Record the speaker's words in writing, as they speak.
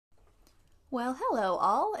Well, hello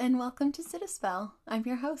all, and welcome to Sit a Spell. I'm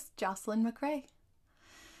your host, Jocelyn McRae.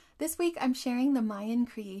 This week I'm sharing the Mayan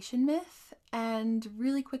creation myth, and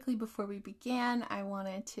really quickly before we began, I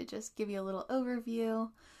wanted to just give you a little overview.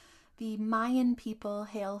 The Mayan people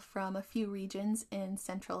hail from a few regions in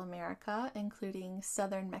Central America, including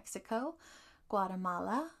southern Mexico,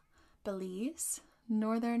 Guatemala, Belize,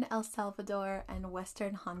 northern El Salvador, and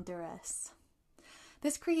western Honduras.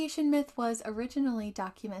 This creation myth was originally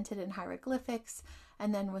documented in hieroglyphics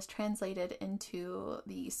and then was translated into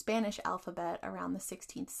the Spanish alphabet around the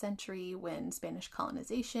 16th century when Spanish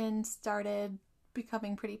colonization started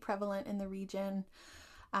becoming pretty prevalent in the region.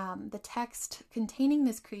 The text containing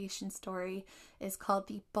this creation story is called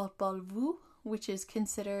the Popol Vuh, which is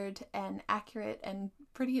considered an accurate and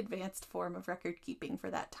pretty advanced form of record keeping for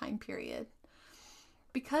that time period.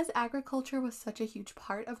 Because agriculture was such a huge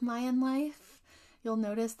part of Mayan life, you'll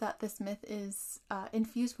notice that this myth is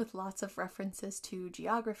infused with lots of references to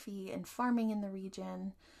geography and farming in the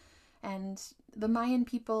region. And the Mayan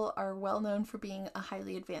people are well known for being a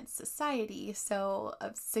highly advanced society, so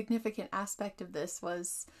a significant aspect of this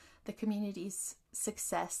was the community's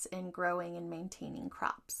success in growing and maintaining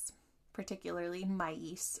crops, particularly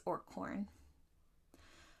maize or corn.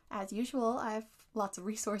 As usual, I have lots of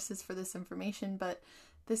resources for this information, but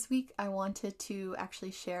this week I wanted to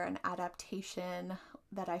actually share an adaptation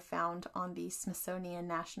that I found on the Smithsonian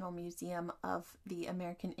National Museum of the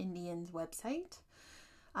American Indians website.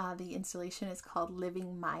 The installation is called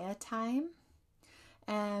Living Maya Time,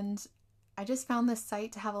 and I just found this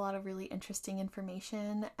site to have a lot of really interesting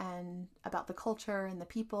information and about the culture and the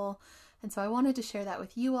people, and so I wanted to share that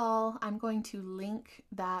with you all. I'm going to link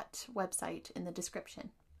that website in the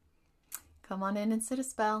description. Come on in and sit a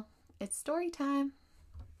spell. It's story time.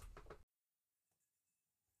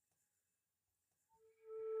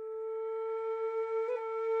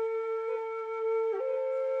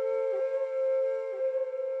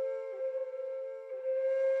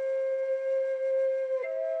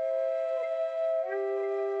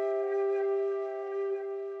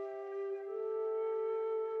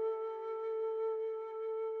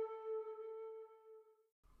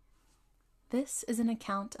 This is an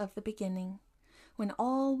account of the beginning, when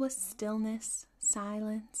all was stillness,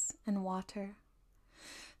 silence, and water.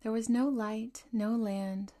 There was no light, no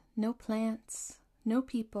land, no plants, no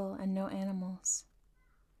people, and no animals.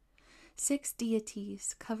 6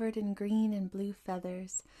 deities, covered in green and blue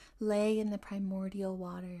feathers, lay in the primordial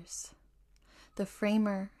waters. The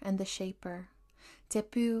Framer and the Shaper,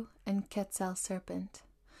 Tepu and Quetzal Serpent,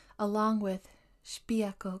 along with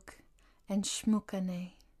Shpiakok and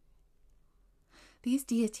Shmukane. These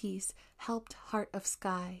deities helped Heart of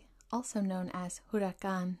Sky, also known as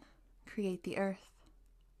Huracan, create the earth.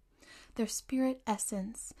 Their spirit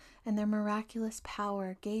essence and their miraculous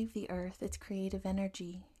power gave the earth its creative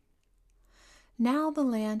energy. Now the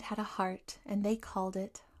land had a heart, and they called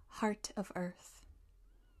it Heart of Earth.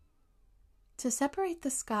 To separate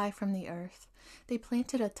the sky from the earth, they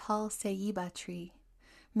planted a tall ceiba tree,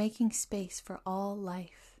 making space for all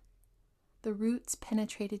life. The roots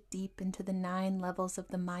penetrated deep into the 9 levels of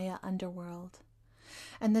the Maya underworld,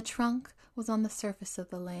 and the trunk was on the surface of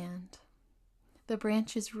the land. The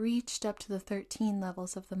branches reached up to the 13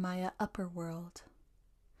 levels of the Maya upper world.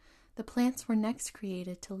 The plants were next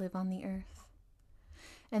created to live on the earth,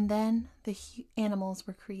 and then the animals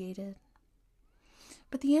were created.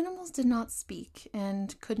 But the animals did not speak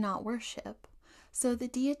and could not worship, so the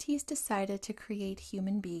deities decided to create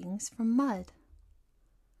human beings from mud.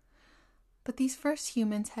 But these first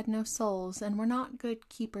humans had no souls and were not good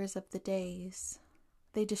keepers of the days.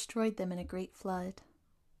 They destroyed them in a great flood.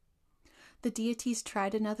 The deities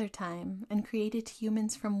tried another time and created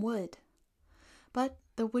humans from wood. But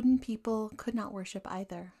the wooden people could not worship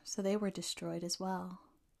either, so they were destroyed as well.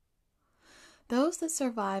 Those that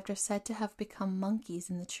survived are said to have become monkeys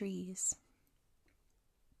in the trees.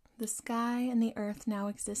 The sky and the earth now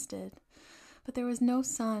existed, but there was no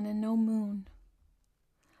sun and no moon.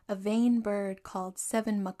 A vain bird called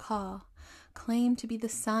Seven Macaw claimed to be the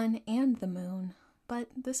sun and the moon, but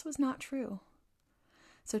this was not true.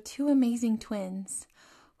 So 2 amazing twins,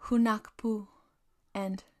 Hunakpu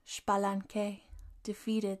and Shpalanque,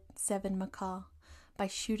 defeated Seven Macaw by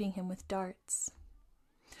shooting him with darts.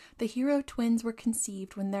 The hero twins were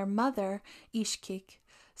conceived when their mother, Ishkik,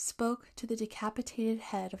 spoke to the decapitated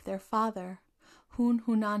head of their father,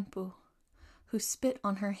 Hunhunanpu, who spit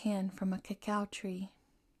on her hand from a cacao tree.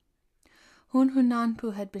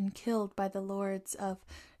 Hunhunanpu had been killed by the lords of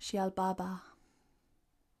Xialbaba,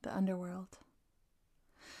 the underworld.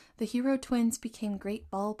 The hero twins became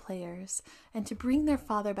great ball players, and to bring their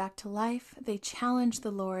father back to life, they challenged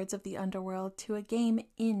the lords of the underworld to a game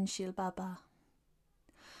in Shilbaba.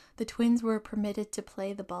 The twins were permitted to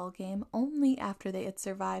play the ball game only after they had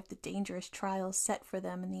survived the dangerous trials set for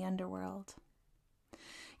them in the underworld.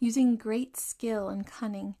 Using great skill and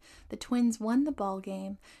cunning, the twins won the ball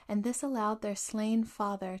game, and this allowed their slain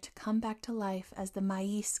father to come back to life as the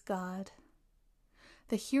Mais god.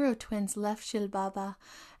 The hero twins left Shilbaba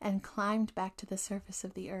and climbed back to the surface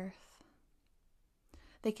of the earth.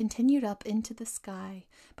 They continued up into the sky,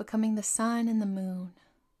 becoming the sun and the moon.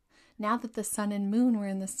 Now that the sun and moon were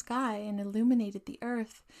in the sky and illuminated the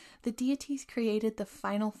earth, the deities created the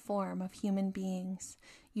final form of human beings,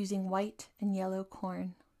 using white and yellow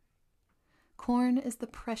corn. Corn is the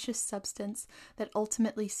precious substance that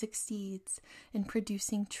ultimately succeeds in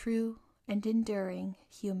producing true and enduring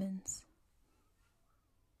humans.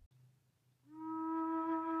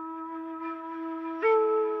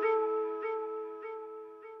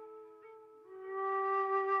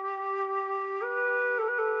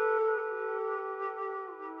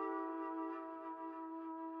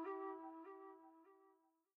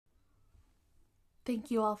 Thank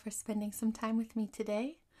you all for spending some time with me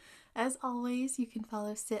today. As always, you can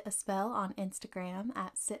follow Sit a Spell on Instagram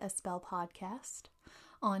at Sit a Spell Podcast,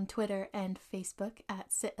 on Twitter and Facebook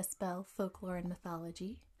at Sit a Spell Folklore and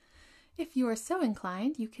Mythology. If you are so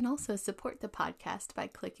inclined, you can also support the podcast by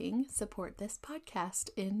clicking Support This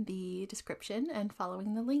Podcast in the description and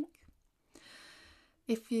following the link.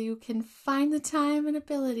 If you can find the time and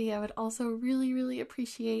ability, I would also really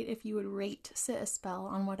appreciate if you would rate Sit a Spell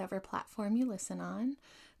on whatever platform you listen on.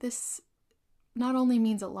 This not only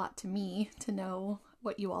means a lot to me to know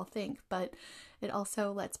what you all think, but it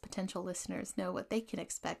also lets potential listeners know what they can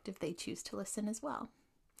expect if they choose to listen as well.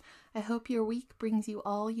 I hope your week brings you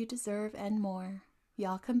all you deserve and more.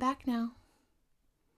 Y'all come back now.